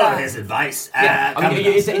follow his advice. Are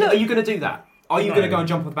you going to do that? Are you going to go and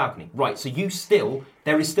jump off the balcony? Right, so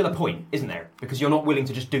there is still a point, isn't there? Because you're not willing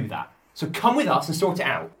to just do that. So come with us and sort it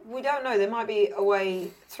out. We don't know. There might be a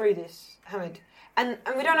way through this, Hamid. And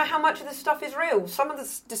we don't know how much of this stuff is real. Some of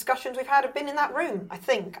the discussions we've had have been in that room, I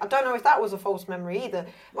think. I don't know if that was a false memory either.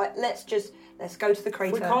 Like, let's go to the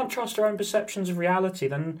crater. If we can't trust our own perceptions of reality,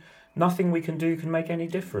 then nothing we can do can make any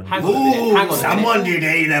difference. Hang on a minute. Someone did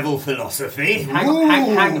A-level philosophy. Hang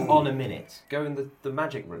on a minute. Go in the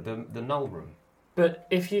magic room, the null room. But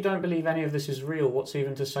if you don't believe any of this is real, what's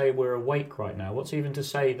even to say we're awake right now? What's even to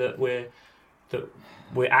say that we're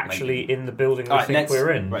actually in the building we think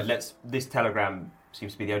we're in? Right, this telegram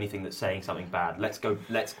seems to be the only thing that's saying something bad. Let's go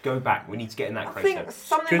back. We need to get in that crater. I think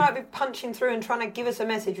something might be punching through and trying to give us a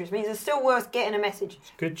message, which means it's still worth getting a message.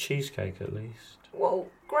 It's good cheesecake, at least. Well,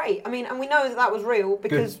 great. I mean, and we know that was real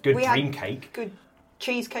because good we dream had cake. Good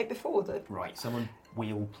cheesecake before that. Right, someone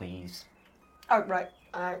wheel, please. Oh, right.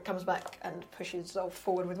 Comes back and pushes Zolf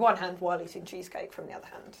forward with one hand while eating cheesecake from the other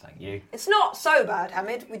hand. Thank you. It's not so bad,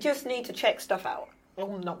 Hamid. We just need to check stuff out.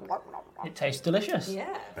 It tastes delicious.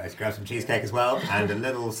 Yeah. Let's grab some cheesecake as well, and a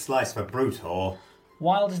little slice for Brutor.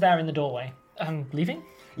 Wilde is there in the doorway. Leaving?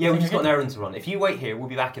 Yeah, we've just got an errand to run. If you wait here, we'll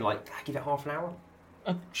be back in give it half an hour.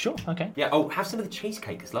 Sure, okay. Yeah, have some of the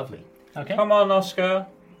cheesecake, it's lovely. Okay. Come on, Oscar.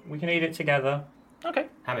 We can eat it together. Okay.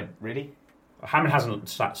 Hamid, really? Hamid hasn't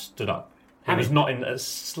stood up. He was not in the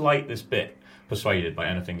slightest bit persuaded by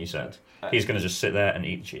anything you said. He's going to just sit there and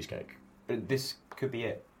eat the cheesecake. This could be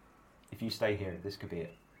it. If you stay here, this could be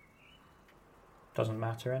it. Doesn't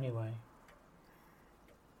matter anyway.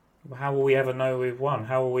 How will we ever know we've won?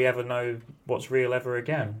 How will we ever know what's real ever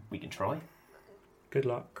again? We can try. Good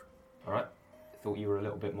luck. Alright. Thought you were a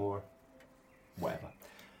little bit more... whatever.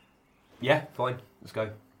 Yeah, fine. Let's go.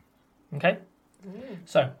 Okay.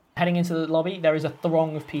 So, heading into the lobby, there is a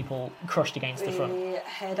throng of people crushed against the front. We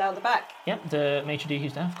head out the back. Yep, the maitre d'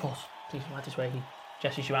 who's there, of course. Please right this way. He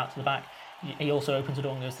gestures you out to the back. He also opens a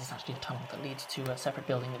door and goes, there's actually a tunnel that leads to a separate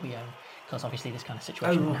building that we own, because obviously this kind of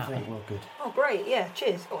situation wouldn't happen. Well, good. Oh, great, yeah,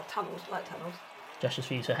 cheers. Oh, tunnels, like tunnels. Gestures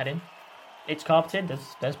for you to head in. It's carpeted,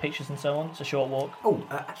 there's pictures and so on, it's a short walk. Oh,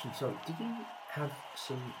 actually, sorry, did you have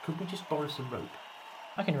some... could we just borrow some rope?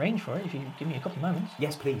 I can arrange for it if you give me a couple of moments.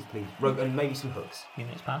 Yes, please. Rope and maybe some hooks. A few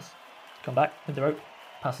minutes pass. Come back with the rope,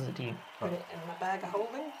 passes it to you. Put it in my bag of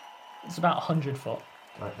holding. It's about 100 foot.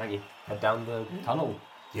 Right, thank you. Head down the tunnel.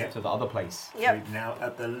 Yep. To the other place. Yep. We're now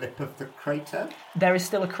at the lip of the crater. There is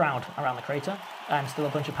still a crowd around the crater, and still a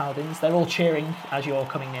bunch of paladins. They're all cheering as you're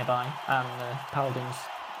coming nearby, and the paladins,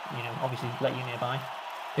 obviously let you nearby.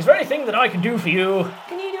 Is there anything that I can do for you?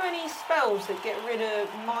 Can you do any spells that get rid of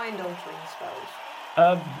mind-altering spells?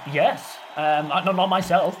 Yes. Not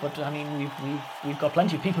myself, but I mean, we've got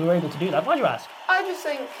plenty of people who are able to do that. Why do you ask? I just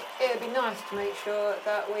think it'd be nice to make sure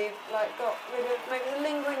that we've got rid of maybe the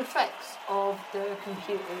lingering effects of the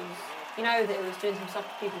computers. That it was doing some stuff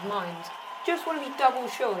to people's minds. Just want to be double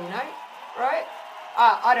sure, right?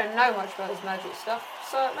 I don't know much about this magic stuff,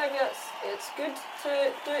 so maybe it's good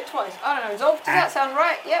to do it twice. I don't know. Zolf, does that sound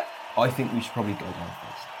right? Yep. I think we should probably go down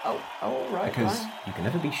first. Oh, right. Because fine. you can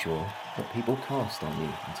never be sure what people cast on you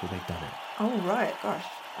until they've done it. Oh, right. Gosh,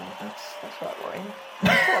 that's quite worrying.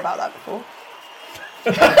 I've thought about that before.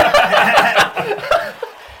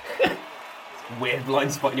 weird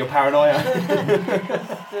blind spot in your paranoia.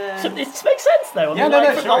 So it makes sense though.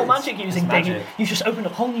 Yeah, From sure, old magic using thing, magic. you just opened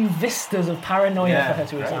up whole new vistas of paranoia for her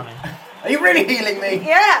to examine. Are you really healing me?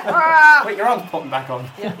 Yeah! Wait, your arm's popping back on.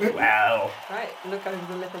 Yeah. Wow. Right, look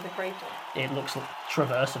over the lip of the crater. It looks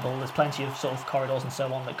traversable. There's plenty of sort of corridors and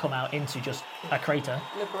so on that come out into just a crater.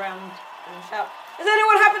 Look around and shout, does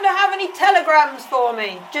anyone happen to have any telegrams for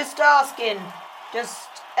me? Just asking. Just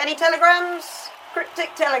any telegrams?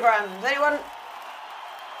 Cryptic telegrams. Anyone?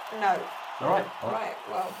 No. All right. Right,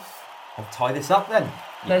 well... I'll tie this up then.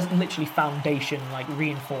 There's literally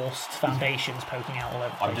reinforced foundations poking out all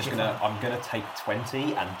over. I'm gonna take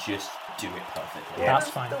 20 and just do it perfectly. Yeah. That's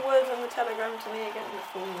fine. The words on the telegram to me again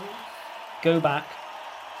before. Go back.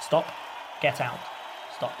 Stop. Get out.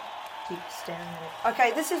 Stop. Keep staring at it.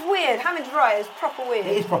 Okay, this is weird. Hamid's right. It's proper weird.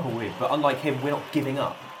 It is proper weird, but unlike him, we're not giving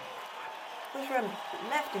up. What's wrong?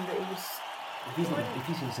 Left him, but he was. If he's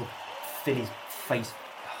going to fill his face.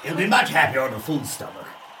 He'll be much happier on a full stomach.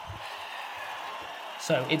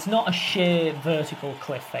 So it's not a sheer vertical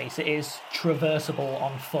cliff face. It is traversable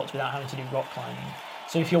on foot without having to do rock climbing.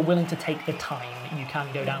 So if you're willing to take the time, you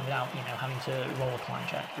can go down without, having to roll a climb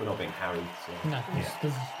check. We're not being harried, so... No,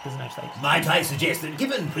 there's no stakes. Might I suggest that,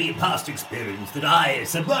 given past experience, that I,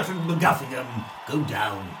 Sir Bertrand McGuffingham, go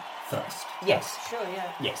down first? Yes. Sure,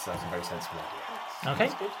 yeah. Yes, that's a very sensible idea. Okay.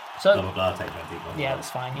 That's good. So, blah, blah, blah, take 20, blah, blah, yeah, blah. that's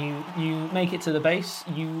fine. You make it to the base.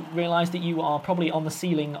 You realise that you are probably on the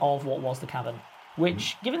ceiling of what was the cavern,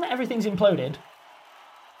 which, given that everything's imploded,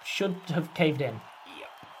 should have caved in. Yep.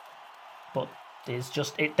 But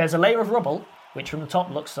there's a layer of rubble, which from the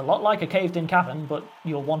top looks a lot like a caved-in cavern, but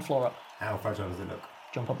you're one floor up. How fragile does it look?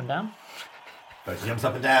 Jump up and down. But she jumps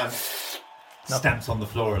up and down, stamps on the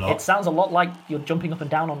floor a lot. It sounds a lot like you're jumping up and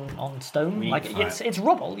down on stone. It's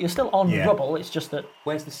rubble. You're still on rubble. It's just that.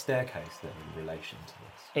 Where's the staircase then in relation to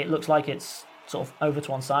this? It looks like it's sort of over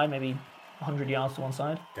to one side, maybe 100 yards to one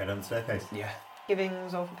side. Go down the staircase. Yeah. Giving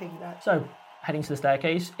Zolf a piggyback. So, heading to the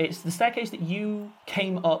staircase. It's the staircase that you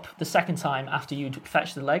came up the second time after you'd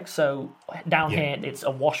fetched the legs. So down here, it's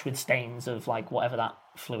awash with stains of whatever that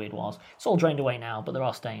fluid was. It's all drained away now, but there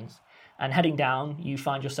are stains. And heading down, you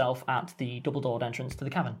find yourself at the double-doored entrance to the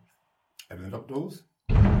cavern. Open the top doors.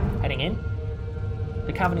 Heading in,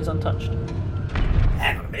 the cavern is untouched.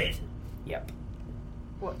 Hang on a minute. Yep.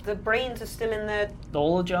 What, the brains are still in there?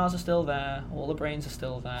 All the jars are still there. All the brains are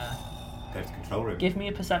still there. Go to the control room. Give me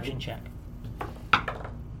a perception check.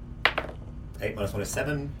 8 minus 1 is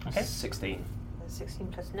 7. Okay. 16. 16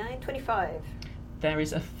 plus 9, 25. There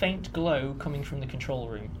is a faint glow coming from the control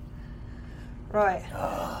room. Right.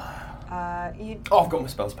 I've got my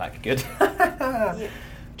spells back. Good. Yeah.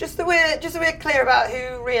 Just so we're clear about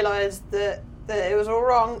who realised that it was all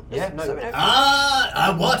wrong.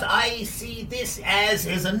 What I see this as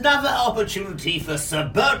is another opportunity for Sir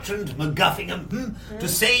Bertrand McGuffingham to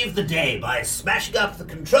save the day by smashing up the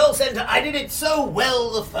control centre. I did it so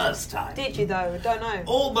well the first time. Did you though? Don't know.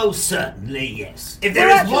 Almost certainly, yes. If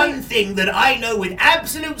there is one thing that I know with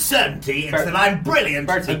absolute certainty, it's that I'm brilliant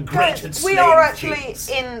and great at slaying We are actually things.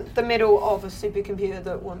 in the middle of a supercomputer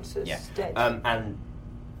that wants us dead. And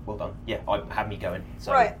well done. Yeah, have me going.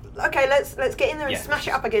 So. Right. Okay. Let's get in there and smash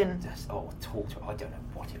it up again. Talk to it. I don't know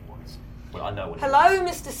what it was. Well, I know what. Hello, it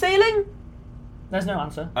was. Mr. Ceiling. There's no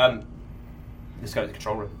answer. Let's go to the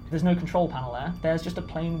control room. There's no control panel there. There's just a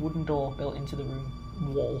plain wooden door built into the room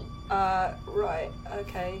wall. Right.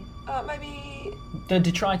 Okay. Maybe. The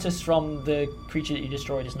detritus from the creature that you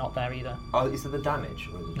destroyed is not there either. Oh, is there the damage?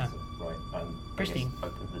 Or is it No. Right. Pristine.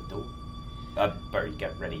 Open the door. Barry,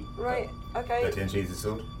 get ready. Right. Okay. 13 Jesus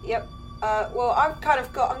sword. Yep. Well,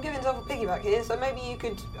 I'm giving Zolf a piggyback here, so maybe you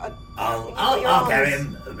could. I'll carry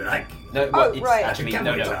him. No, well, right. Actually,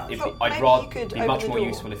 no. I'd rather it'd be much more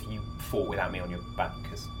useful if you fought without me on your back,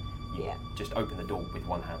 because you just open the door with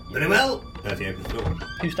one hand. Very well. 30 opens the door.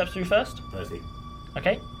 Who steps through first? 30.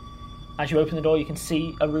 Okay. As you open the door, you can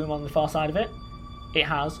see a room on the far side of it. It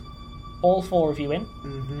has all four of you in,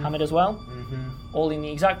 Hamid as well, all in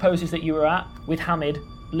the exact poses that you were at, with Hamid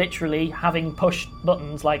literally having pushed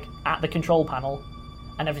buttons at the control panel,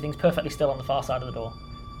 and everything's perfectly still on the far side of the door.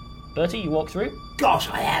 Bertie, you walk through. Gosh,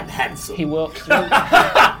 I am handsome. He walks through.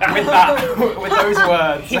 with those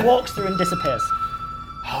words. He walks through and disappears.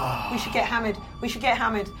 We should get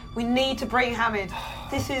Hamid. We need to bring Hamid.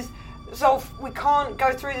 This is... Zolf, we can't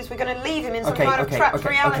go through this. We're going to leave him in some kind of trapped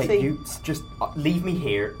reality. Okay, you just leave me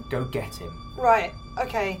here. Go get him. Right,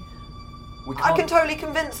 okay. I can totally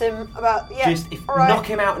convince him about... knock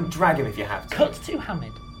him out and drag him if you have to. Cut to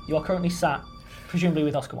Hamid. You are currently sat, presumably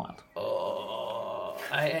with Oscar Wilde.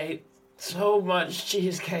 I so much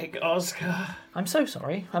cheesecake, Oscar. I'm so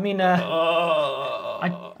sorry. I mean,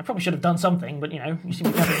 I probably should have done something, but you seem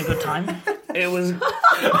to be having a good time. It was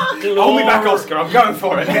Hold me back, Oscar. I'm going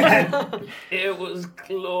for it. It was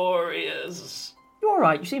glorious. You're all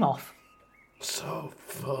right. You seem off. So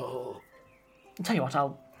full. I'll tell you what.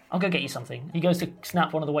 I'll go get you something. He goes to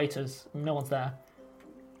snap one of the waiters. No one's there.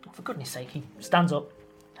 Oh, for goodness sake! He stands up,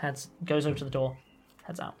 goes over to the door,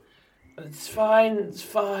 heads out. It's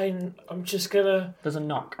fine. I'm just gonna... There's a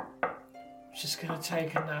knock. Just gonna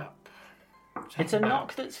take a nap. It's a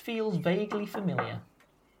knock that feels vaguely familiar.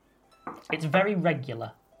 It's very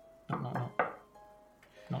regular. Knock.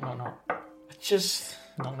 Just...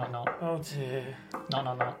 Knock. Oh dear.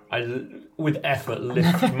 Knock. I, with effort,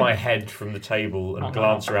 lift my head from the table and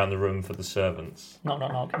glance around the room for the servants.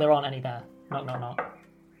 Knock. There aren't any there. Knock. Knock.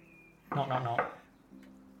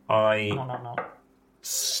 I Knock.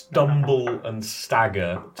 stumble and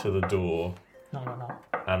stagger to the door Knock.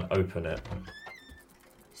 and open it.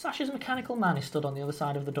 Sasha's mechanical man is stood on the other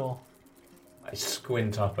side of the door. I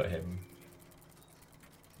squint up at him.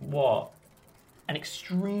 What? An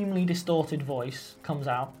extremely distorted voice comes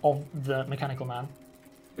out of the mechanical man.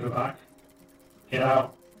 Go back. Get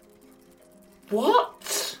out.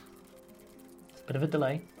 What? Bit of a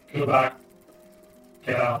delay. Go back.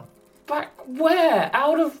 Get out. Back where?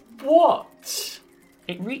 Out of what?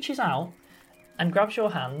 It reaches out and grabs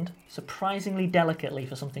your hand, surprisingly delicately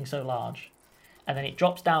for something so large, and then it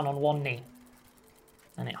drops down on one knee,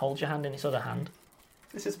 and it holds your hand in its other hand.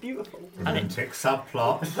 This is beautiful. Romantic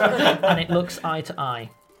subplot. And it looks eye to eye.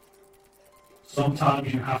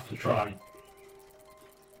 Sometimes you have to try.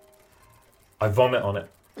 I vomit on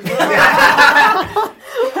it.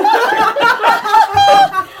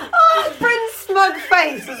 Bryn's smug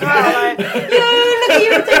face as well. Like, look at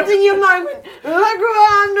you attempting your moment. Look what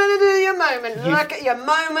I'm going to do your moment. Look at your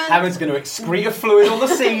moment. Hammer's going to excrete a fluid on the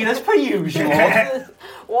scene as per usual.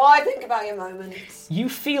 Why think about your moments? You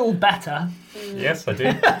feel better. Yes, I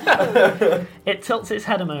do. It tilts its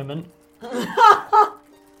head a moment.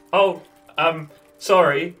 Oh,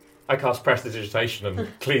 sorry. I cast prestidigitation and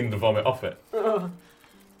clean the vomit off it.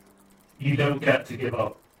 You don't get to give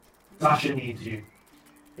up. Sasha needs you.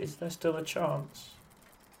 Is there still a chance?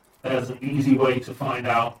 There's an easy way to find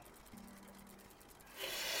out.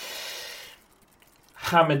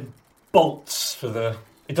 Hamid bolts for the...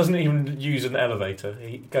 It doesn't even use an elevator.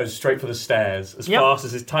 He goes straight for the stairs. As fast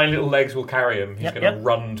as his tiny little legs will carry him, he's going to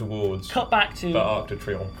run towards Cut back to the Arc de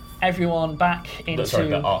Triomphe. Everyone back into... Sorry,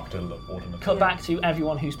 the Arc de Ordinance. Cut back to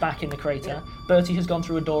everyone who's back in the crater. Bertie has gone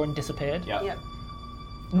through a door and disappeared. Yep.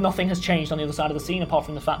 Nothing has changed on the other side of the scene, apart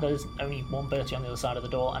from the fact there's only one Bertie on the other side of the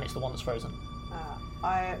door, and it's the one that's frozen.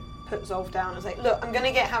 I put Zolf down and say, look, I'm going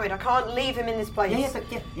to get Hamid. I can't leave him in this place.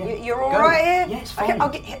 Yeah. You're all right here? Yeah, it's fine. I'll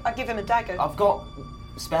give him a dagger. I've got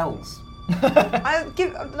spells. I've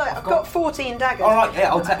got 14 daggers. All right, yeah,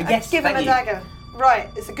 I'll take. Yes, give him a dagger. Right,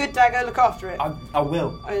 it's a good dagger. Look after it. I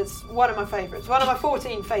will. It's one of my favourites. One of my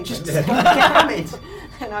 14 favourites.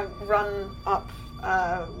 And I run up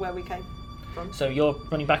where we came from. So you're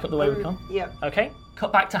running back up the way we come? Yep. Okay.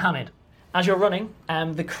 Cut back to Hamid. As you're running,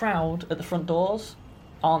 the crowd at the front doors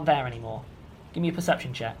aren't there anymore. Give me a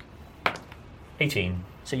perception check. 18.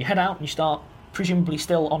 So you head out and you start, presumably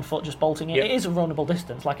still on foot, just bolting it. Yep. It is a runnable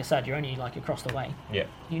distance. Like I said, you're only across the way. Yeah.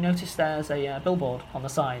 You notice there's a billboard on the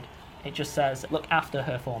side. It just says, look after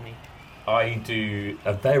her for me. I do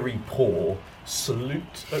a very poor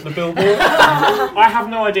salute at the billboard. I have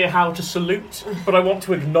no idea how to salute, but I want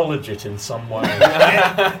to acknowledge it in some way.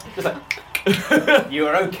 Just like,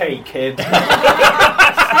 you're okay, kid.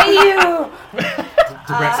 Hey, you!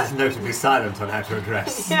 Rex is notably silent on how to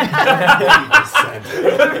address.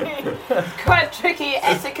 Quite tricky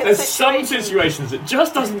etiquette There's some situations it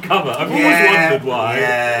just doesn't cover. I've always wondered why.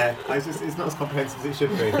 Yeah, it's not as comprehensive as it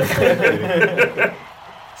should be.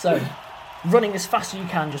 So, running as fast as you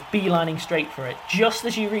can, just beelining straight for it. Just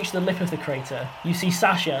as you reach the lip of the crater, you see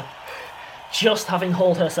Sasha just having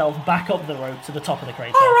hauled herself back up the rope to the top of the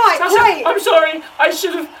crater. All right, Sasha, wait. I'm sorry.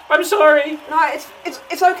 I'm sorry. No,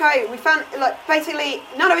 it's okay. We found, basically,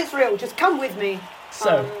 none of it's real. Just come with me.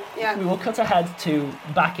 So, we will cut ahead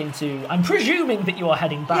back into... I'm presuming that you are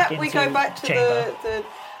heading back into we go back to chamber. the...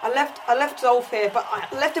 I left Zolf here, but I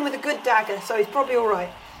left him with a good dagger, so he's probably all right.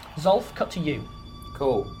 Zolf, cut to you.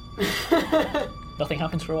 Cool. Nothing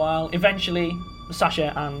happens for a while. Eventually,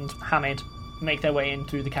 Sasha and Hamid make their way in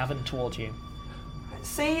through the cavern towards you.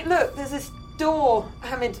 See, look, there's this door.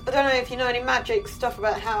 Hamid, I don't know if you know any magic stuff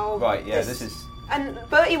about how... Right, yeah, this is... And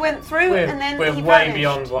Bertie went through, and then we're he way vanished.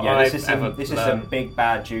 beyond what Yeah, I've this is ever some learned. big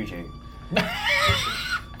bad juju.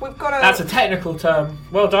 We've got to... That's a technical term.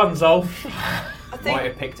 Well done, Zolf. I think Might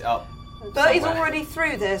have picked it up. Bertie's already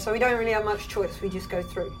through there, so we don't really have much choice. We just go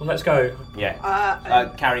through. Well, let's go. Yeah.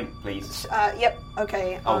 Carry, please. Yep,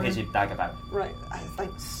 okay. Here's your dagger back. Right,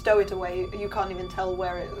 thanks. Stow it away. You can't even tell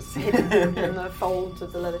where it was hidden in the folds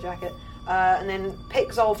of the leather jacket. And then pick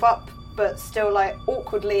Zolf up, but still, like,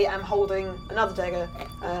 awkwardly am holding another dagger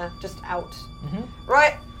just out. Mm-hmm.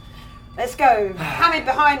 Right, let's go. Hamid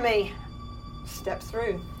behind me. Steps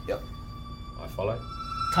through. Yep. I follow.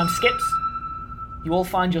 Time skips. You all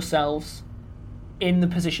find yourselves in the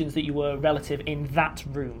positions that you were relative in that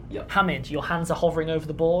room. Yep. Hamid, your hands are hovering over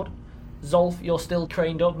the board. Zolf, you're still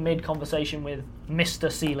trained up mid-conversation with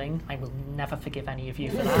Mr. Ceiling. I will never forgive any of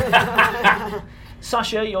you for that.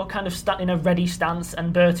 Sasha, you're kind of in a ready stance,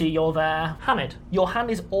 and Bertie, you're there. Hamid, your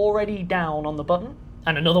hand is already down on the button,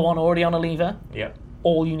 and another one already on a lever. Yep.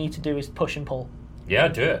 All you need to do is push and pull. Yeah,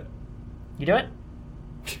 do it. You do it?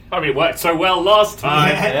 I mean, it worked so well last time.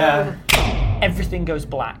 Yeah. Everything goes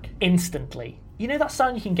black instantly. You know that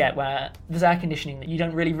sound you can get where there's air conditioning that you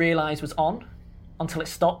don't really realise was on until it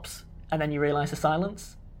stops and then you realise the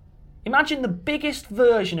silence? Imagine the biggest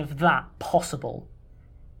version of that possible.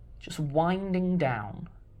 Just winding down.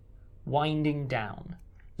 Winding down.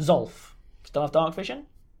 Zolf, still have dark vision?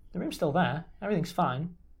 The room's still there. Everything's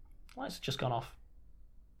fine. Lights have just gone off.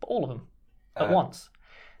 But all of them. At once.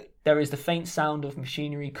 There is the faint sound of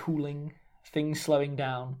machinery cooling, things slowing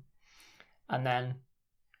down, and then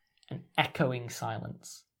an echoing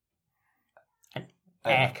silence. An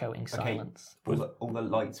echoing silence. All the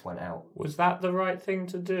lights went out. Was that the right thing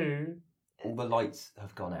to do? All the lights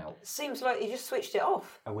have gone out. Seems like you just switched it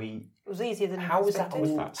off. Are we... It was easier than How was that?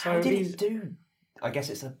 expected. How did it do? I guess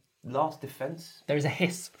it's a last defence. There is a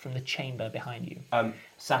hiss from the chamber behind you.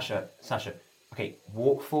 Sasha. Okay,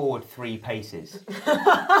 walk forward 3 paces. This is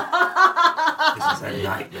a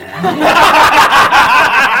nightmare.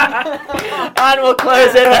 And we'll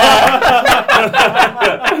close it up.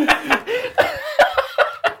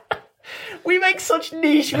 We make such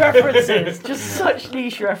niche references. Just such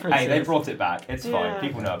niche references. Hey, they brought it back. It's fine.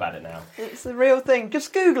 People know about it now. It's the real thing.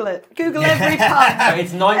 Just Google it. Google every pun.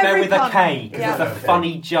 It's Nightmare Every with pun. a K, because Yeah. it's a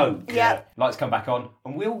funny joke. Yeah. Lights come back on,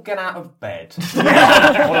 and we all get out of bed. On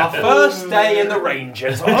our first day in the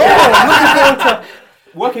Rangers. Oh, looking forward to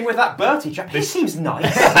working with that Bertie chap. He seems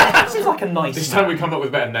nice. Seems like a nice This man. time we come up with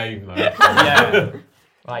a better name, though. Yeah.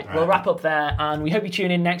 Right, we'll wrap up there, and we hope you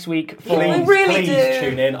tune in next week for... Please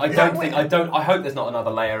tune in. I hope there's not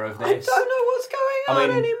another layer of this. I don't know what's going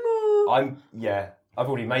on anymore. I've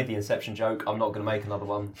already made the Inception joke. I'm not going to make another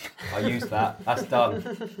one. I used that. That's done.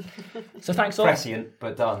 So thanks all. Prescient,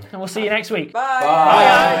 but done. And we'll see you next week. Bye.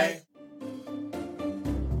 Bye.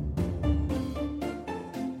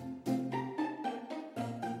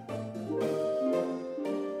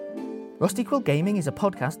 Rusty Quill Gaming is a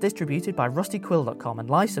podcast distributed by rustyquill.com and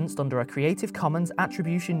licensed under a Creative Commons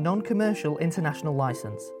Attribution Non-Commercial International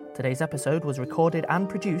License. Today's episode was recorded and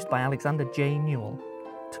produced by Alexander J. Newell.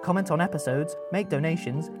 To comment on episodes, make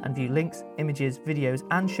donations, and view links, images, videos,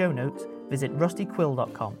 and show notes, visit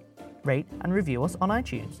rustyquill.com. Rate and review us on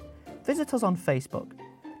iTunes. Visit us on Facebook.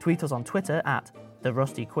 Tweet us on Twitter at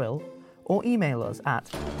 @TheRustyQuill, or email us at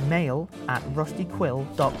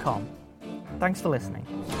mail@rustyquill.com. Thanks for listening.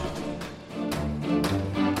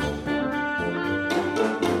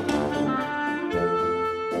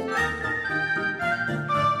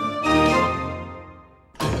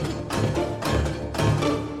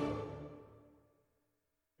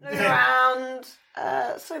 Around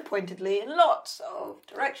so pointedly in lots of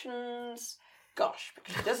directions. Gosh,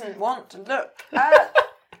 because he doesn't want to look at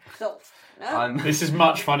himself. No? This is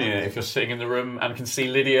much funnier if you're sitting in the room and can see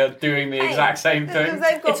Lydia doing the exact same thing. Because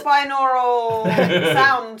they've got binaural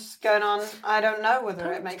sounds going on. I don't know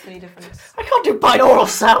whether it makes any difference. I can't do binaural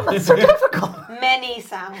sound, that's so difficult. Many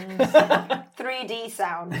sounds. 3D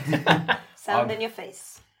sound. Sound in your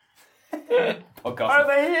face. Podcast.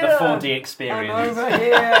 Over here. The 4D experience. I'm over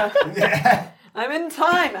here. I'm in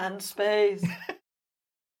time and space.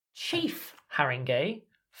 Chief Haringey,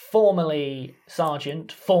 formerly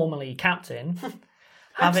Sergeant, formerly Captain,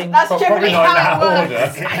 having... That's generally not in how that it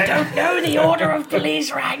works. order. I don't know the order of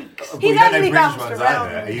police ranks. He's actually bounced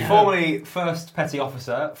around. Formerly First Petty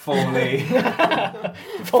Officer, formerly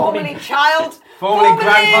Formerly child. Formerly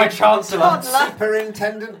Grand High Chancellor. Toddler.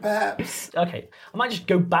 Superintendent, perhaps. Okay, I might just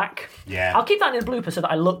go back. Yeah. I'll keep that in a blooper so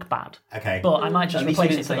that I look bad. Okay. But I might just At least you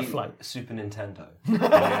replace it didn't for the say flow. Super Nintendo.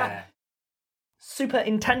 Yeah.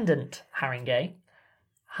 Superintendent Haringey,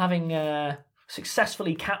 having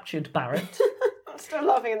successfully captured Barrett. I'm still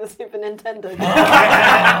laughing at the Super Nintendo.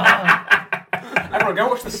 Everyone, go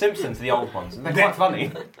watch The Simpsons, the old ones. They're quite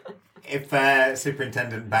funny. If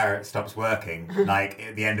Superintendent Barrett stops working, like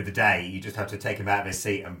at the end of the day, you just have to take him out of his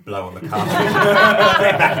seat and blow on the carpet. Put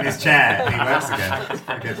him back in his chair and he works again. It's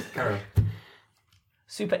pretty good. Carry on.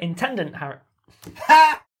 Superintendent Harry.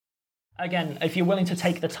 Again, if you're willing to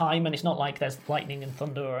take the time, and it's not like there's lightning and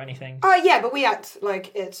thunder or anything. Oh, yeah, but we act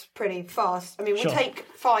like it's pretty fast. I mean, we'll Sure. take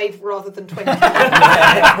 5 rather than 20.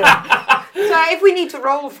 So if we need to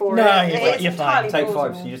roll for No, it, you're fine. Take 5,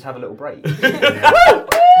 plausible. so you just have a little break.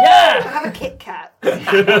 Yeah! Have a Kit Kat.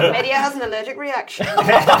 Lydia has an allergic reaction.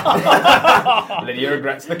 Lydia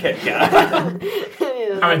regrets the Kit Kat.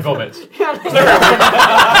 Having vomit. There's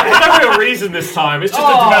no real reason this time. It's just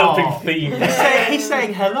a developing theme. He's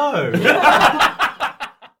saying hello.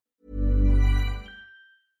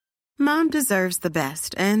 Mom deserves the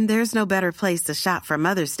best, and there's no better place to shop for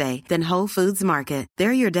Mother's Day than Whole Foods Market.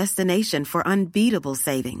 They're your destination for unbeatable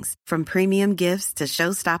savings, from premium gifts to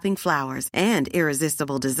show-stopping flowers and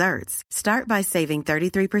irresistible desserts. Start by saving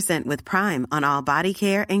 33% with Prime on all body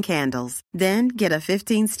care and candles. Then get a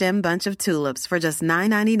 15-stem bunch of tulips for just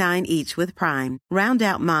 $9.99 each with Prime. Round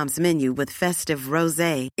out Mom's menu with festive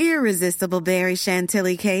rosé, irresistible berry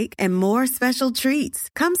chantilly cake, and more special treats.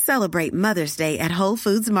 Come celebrate Mother's Day at Whole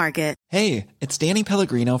Foods Market. Hey, it's Danny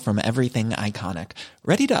Pellegrino from Everything Iconic.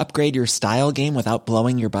 Ready to upgrade your style game without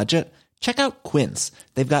blowing your budget? Check out Quince.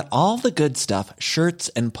 They've got all the good stuff, shirts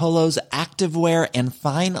and polos, activewear, and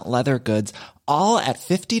fine leather goods, all at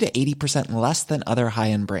 50 to 80% less than other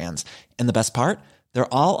high-end brands. And the best part?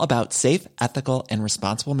 They're all about safe, ethical, and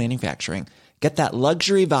responsible manufacturing. Get that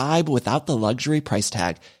luxury vibe without the luxury price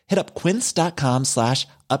tag. Hit up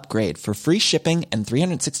quince.com/upgrade for free shipping and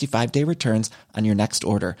 365-day returns on your next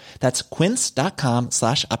order. That's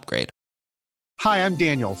quince.com/upgrade. Hi, I'm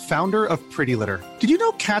Daniel, founder of Pretty Litter. Did you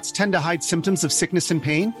know cats tend to hide symptoms of sickness and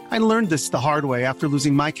pain? I learned this the hard way after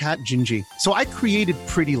losing my cat, Gingy. So I created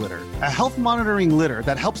Pretty Litter, a health monitoring litter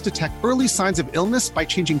that helps detect early signs of illness by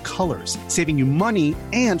changing colors, saving you money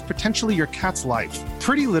and potentially your cat's life.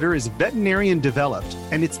 Pretty Litter is veterinarian developed,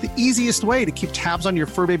 and it's the easiest way to keep tabs on your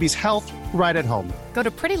fur baby's health right at home. Go to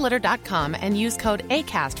prettylitter.com and use code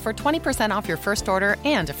ACAST for 20% off your first order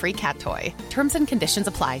and a free cat toy. Terms and conditions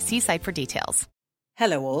apply. See site for details.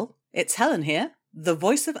 Hello all, it's Helen here, the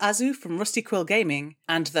voice of Azu from Rusty Quill Gaming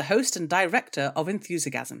and the host and director of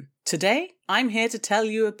Enthusiasm. Today, I'm here to tell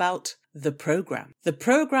you about The Program. The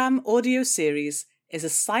Program audio series is a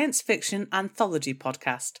science fiction anthology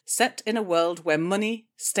podcast set in a world where money,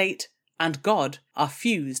 state, and God are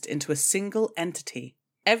fused into a single entity.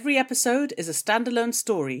 Every episode is a standalone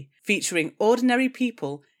story featuring ordinary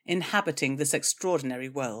people inhabiting this extraordinary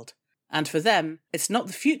world. And for them, it's not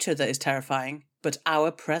the future that is terrifying, but our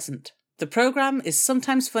present. The program is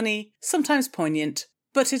sometimes funny, sometimes poignant,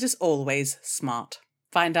 but it is always smart.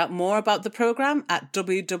 Find out more about the program at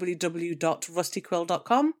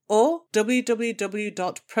www.rustyquill.com or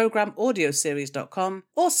www.programaudioseries.com,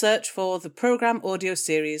 or search for the Program Audio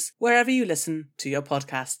Series wherever you listen to your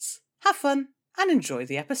podcasts. Have fun and enjoy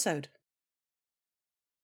the episode.